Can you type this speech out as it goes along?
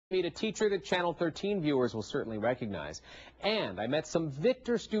Meet a teacher that Channel 13 viewers will certainly recognize. And I met some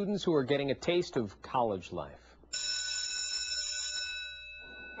Victor students who are getting a taste of college life.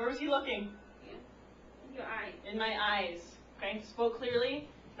 Where was he looking? In your eyes. In my eyes. Okay, spoke clearly.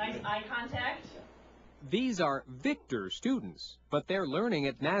 Nice eye contact. These are Victor students, but they're learning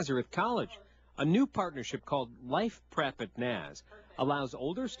at Nazareth College. A new partnership called LifePrep Naz allows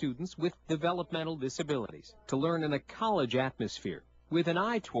older students with developmental disabilities to learn in a college atmosphere with an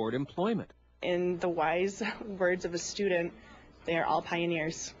eye toward employment. In the wise words of a student, they are all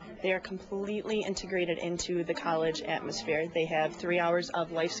pioneers. They are completely integrated into the college atmosphere. They have 3 hours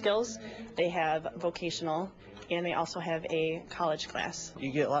of life skills, they have vocational, and they also have a college class. You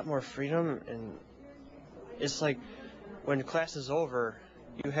get a lot more freedom, and it's like when class is over,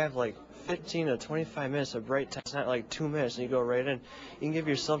 you have like 15 to 25 minutes of break time. It's not like 2 minutes and you go right in. You can give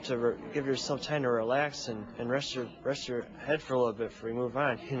yourself time to relax and rest your head for a little bit before you move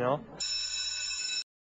on, you know?